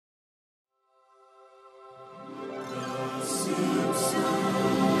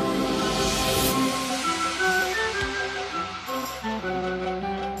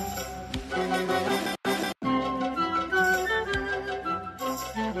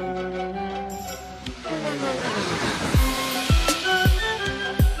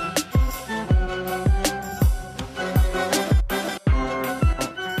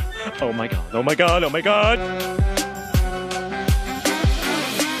Oh my god, oh my god, oh my god!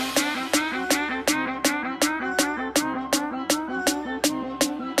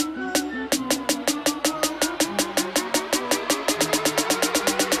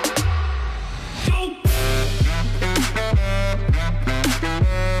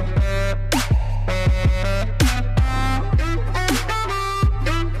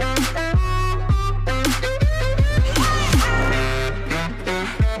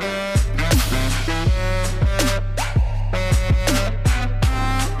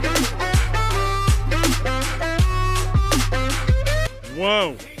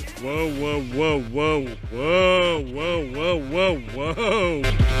 Whoa, whoa, whoa, whoa, whoa, whoa, whoa, whoa, whoa, whoa.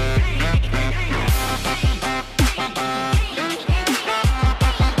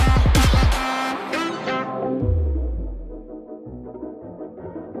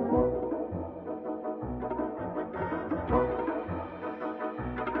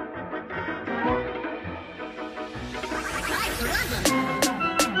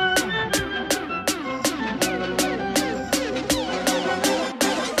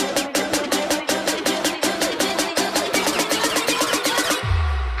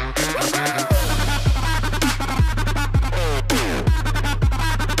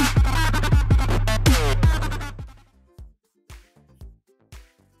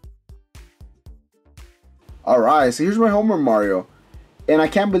 Alright, so here's my Homer Mario. And I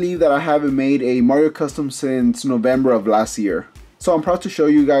can't believe that I haven't made a Mario custom since November of last year. So I'm proud to show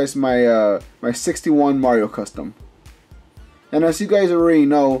you guys my my 61 Mario custom. And as you guys already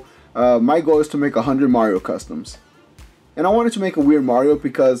know, my goal is to make 100 Mario customs. And I wanted to make a weird Mario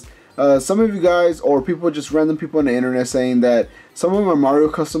because some of you guys, or people, just random people on the internet, saying that some of my Mario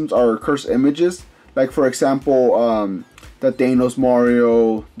customs are cursed images. Like for example, the Thanos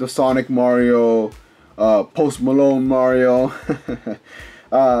Mario, the Sonic Mario, Post Malone Mario.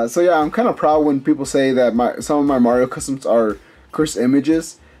 So yeah, I'm kind of proud when people say that some of my Mario customs are cursed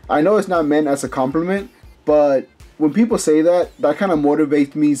images. I know it's not meant as a compliment, but when people say that, that kind of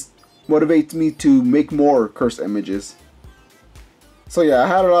motivates me to make more cursed images. So yeah, I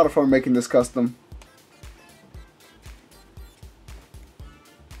had a lot of fun making this custom.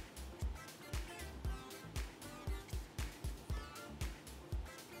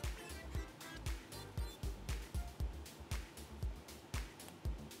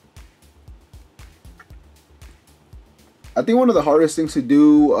 I think one of the hardest things to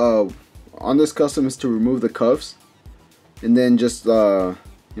do on this custom is to remove the cuffs and then just you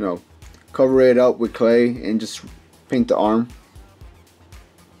know, cover it up with clay and just paint the arm.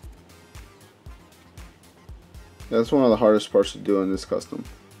 That's one of the hardest parts to do in this custom.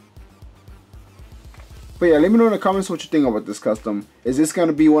 But yeah, let me know in the comments what you think about this custom. Is this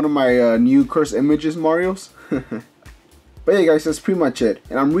gonna be one of my new cursed images Marios? But yeah guys, that's pretty much it.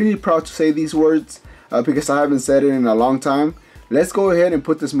 And I'm really proud to say these words because I haven't said it in a long time. Let's go ahead and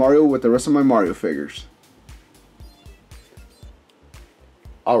put this Mario with the rest of my Mario figures.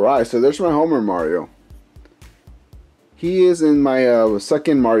 Alright, so there's my Homer Mario. He is in my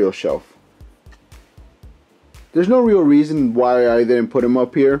second Mario shelf. There's no real reason why I didn't put him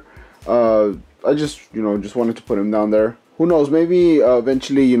up here. I just wanted to put him down there. Who knows, maybe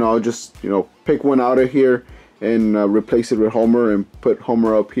eventually, I'll just, pick one out of here and replace it with Homer and put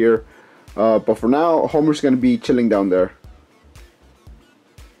Homer up here. But for now, Homer's going to be chilling down there.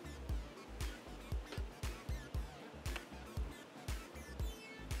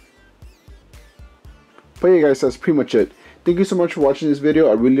 But yeah guys, that's pretty much it. Thank you so much for watching this video.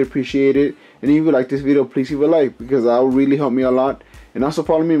 I really appreciate it. And if you like this video, please leave a like because that will really help me a lot. And also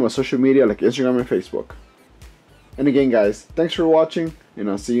follow me on my social media like Instagram and Facebook. And again guys, thanks for watching and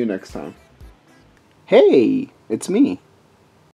I'll see you next time. Hey, it's me.